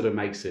this sort of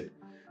makes it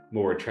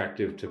more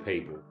attractive to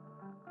people.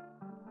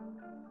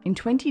 In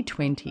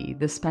 2020,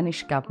 the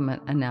Spanish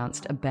government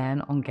announced a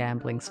ban on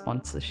gambling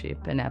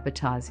sponsorship and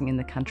advertising in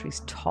the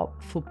country's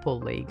top football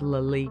league, La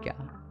Liga.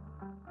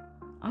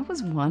 I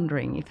was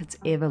wondering if it's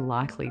ever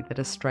likely that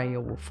Australia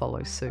will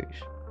follow suit.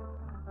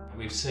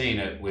 We've seen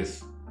it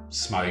with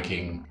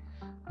smoking.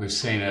 We've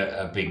seen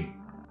a big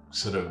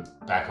sort of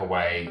back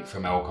away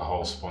from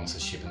alcohol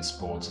sponsorship in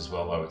sports as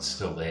well, though it's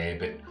still there.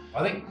 But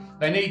I think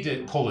they need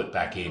to pull it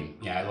back in.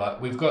 You know,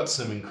 like we've got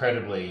some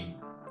incredibly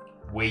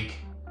weak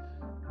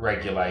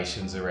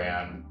regulations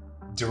around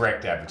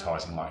direct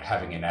advertising, like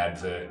having an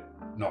advert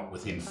not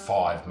within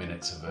 5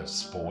 minutes of a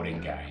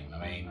sporting game. I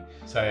mean,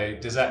 so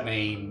does that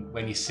mean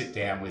when you sit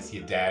down with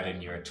your dad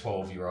and you're a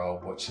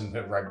 12-year-old watching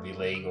the rugby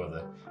league or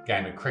the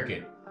game of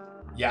cricket,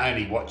 you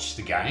only watch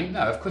the game?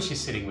 No, of course you're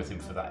sitting with him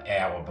for the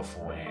hour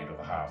beforehand or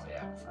the half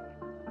hour beforehand.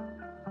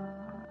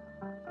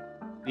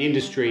 The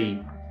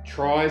industry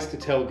tries to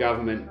tell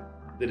government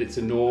that it's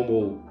a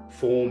normal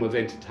form of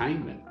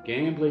entertainment.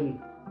 Gambling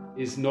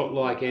is not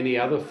like any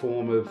other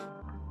form of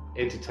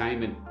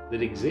entertainment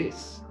that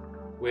exists,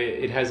 where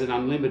it has an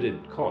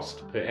unlimited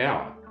cost per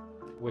hour.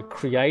 We're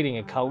creating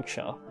a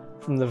culture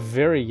from the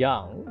very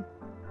young.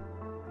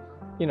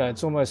 You know,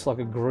 it's almost like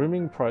a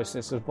grooming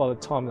process of by the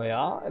time they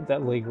are at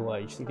that legal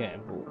age to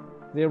gamble,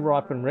 they're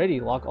ripe and ready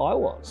like I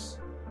was.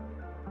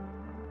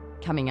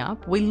 Coming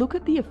up, we look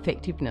at the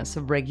effectiveness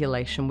of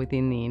regulation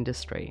within the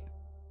industry.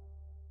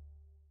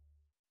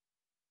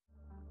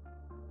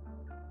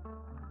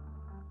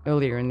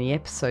 Earlier in the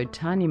episode,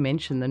 Tanya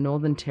mentioned the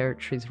Northern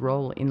Territory's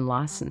role in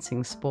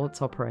licensing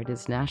sports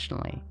operators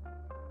nationally.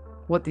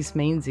 What this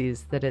means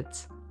is that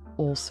it's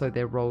also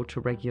their role to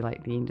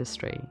regulate the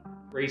industry.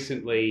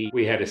 Recently,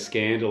 we had a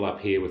scandal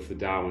up here with the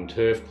Darwin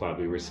Turf Club,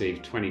 who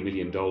received $20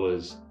 million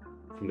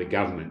from the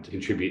government to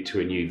contribute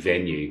to a new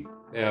venue.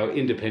 Our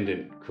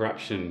independent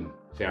corruption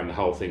found the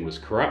whole thing was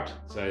corrupt.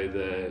 So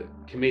the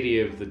committee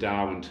of the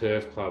Darwin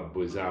Turf Club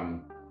was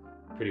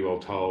pretty well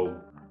told,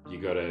 you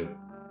got to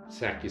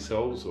sack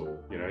yourselves or,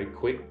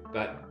 quit.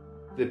 But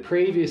the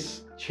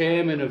previous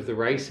chairman of the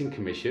Racing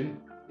Commission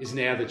is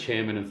now the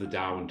chairman of the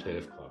Darwin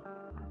Turf Club.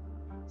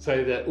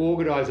 So the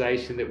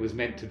organisation that was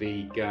meant to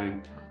be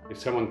going, if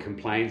someone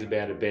complains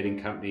about a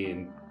betting company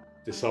and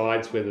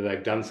decides whether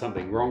they've done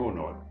something wrong or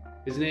not,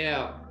 is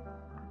now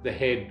the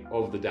head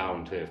of the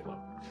Darwin Turf Club.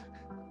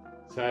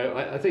 So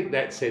I think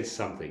that says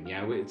something.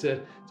 It's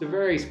a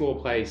very small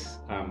place,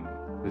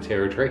 the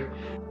Territory.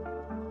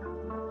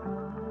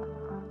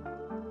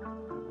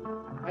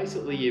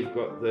 Basically, you've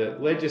got the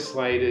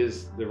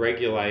legislators, the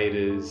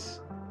regulators,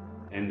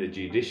 and the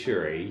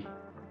judiciary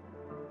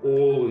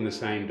all in the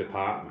same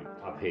department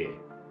up here.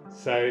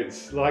 So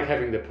it's like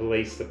having the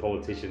police, the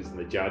politicians, and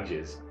the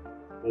judges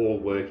all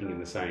working in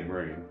the same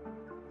room.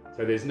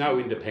 So there's no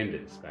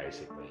independence,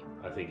 basically,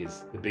 I think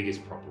is the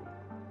biggest problem.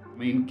 I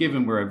mean,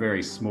 given we're a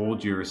very small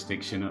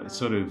jurisdiction,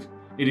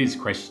 it is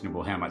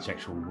questionable how much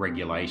actual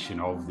regulation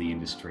of the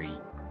industry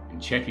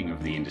and checking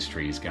of the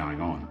industry is going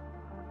on.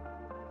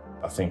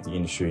 I think the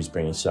industry is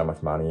bringing so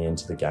much money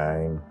into the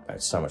game,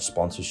 so much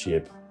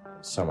sponsorship,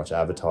 so much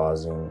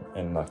advertising,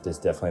 and there's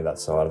definitely that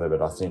side of it.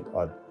 But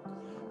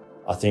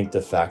I think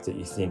the fact that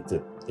you think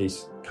that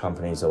these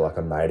companies are like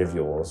a mate of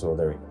yours or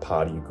they're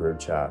part of your group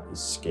chat is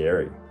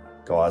scary.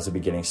 Guys will be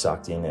getting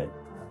sucked in at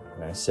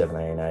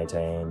 17,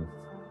 18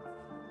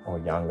 or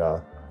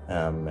younger,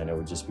 and it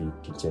will just be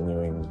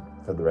continuing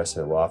for the rest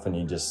of their life. And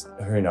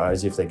who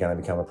knows if they're going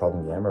to become a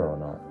problem gambler or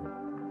not.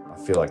 I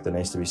feel like there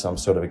needs to be some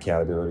sort of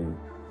accountability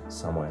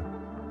somewhere.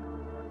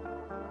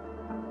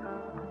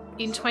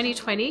 In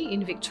 2020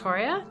 in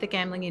Victoria, the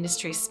gambling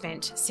industry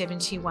spent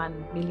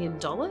 $71 million,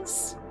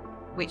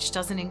 which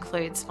doesn't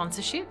include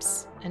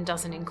sponsorships and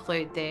doesn't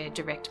include their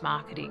direct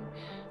marketing.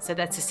 So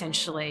that's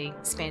essentially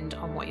spend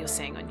on what you're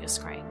seeing on your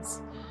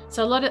screens.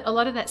 So a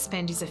lot of that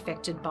spend is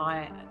affected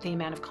by the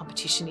amount of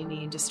competition in the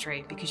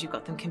industry because you've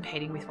got them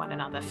competing with one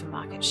another for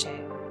market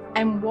share.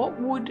 And what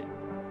would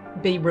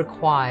be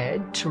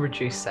required to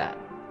reduce that?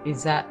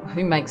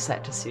 Who makes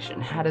that decision?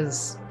 How do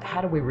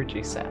we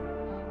reduce that?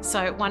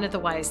 So one of the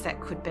ways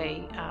that could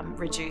be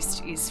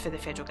reduced is for the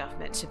federal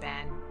government to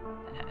ban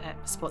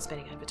sports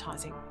betting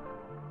advertising.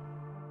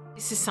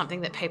 This is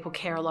something that people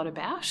care a lot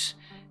about,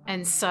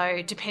 and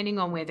so depending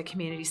on where the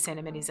community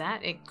sentiment is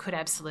at, it could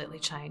absolutely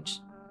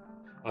change.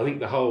 I think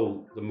the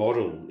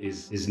model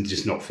isn't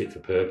just not fit for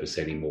purpose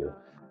anymore.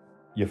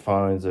 Your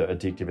phones are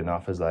addictive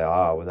enough as they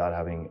are without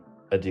having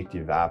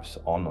addictive apps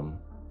on them.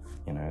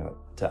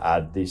 To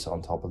add this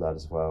on top of that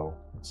as well,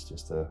 it's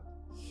just a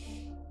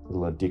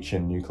little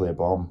addiction nuclear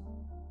bomb.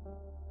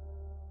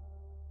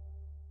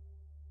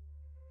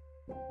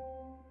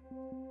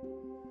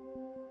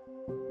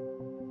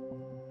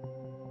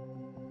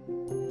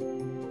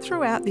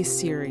 Throughout this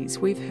series,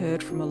 we've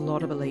heard from a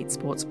lot of elite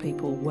sports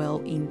people well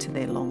into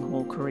their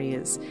long-haul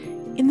careers.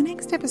 In the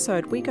next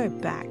episode, we go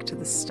back to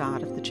the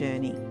start of the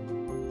journey.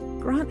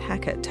 Grant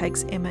Hackett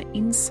takes Emma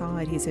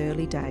inside his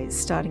early days,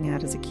 starting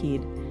out as a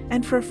kid.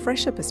 And for a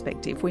fresher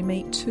perspective, we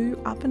meet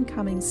two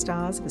up-and-coming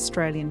stars of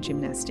Australian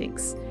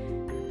gymnastics.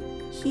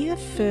 Hear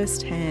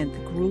firsthand the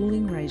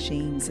gruelling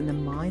regimes and the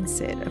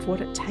mindset of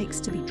what it takes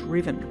to be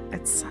driven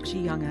at such a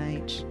young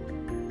age.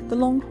 The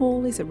Long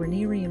Haul is a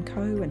Ranieri &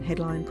 Co. and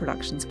Headline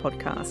Productions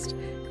podcast.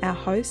 Our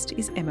host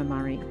is Emma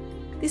Murray.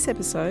 This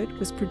episode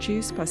was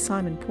produced by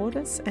Simon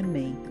Portis and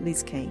me,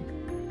 Liz Keane.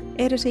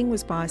 Editing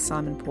was by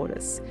Simon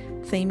Portis.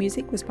 Theme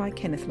music was by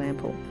Kenneth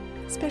Lample.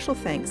 Special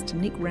thanks to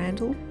Nick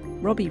Randall,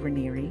 Robbie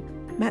Ranieri,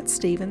 Matt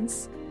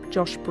Stevens,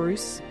 Josh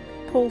Bruce,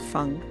 Paul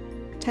Fung,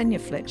 Tanya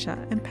Fletcher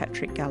and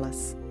Patrick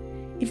Gallis.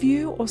 If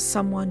you or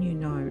someone you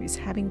know is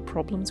having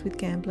problems with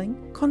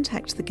gambling,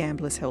 contact the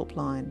Gamblers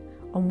Helpline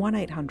on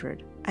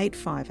 1800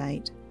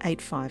 858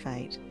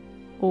 858,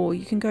 or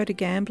you can go to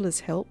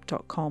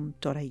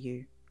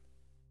gamblershelp.com.au.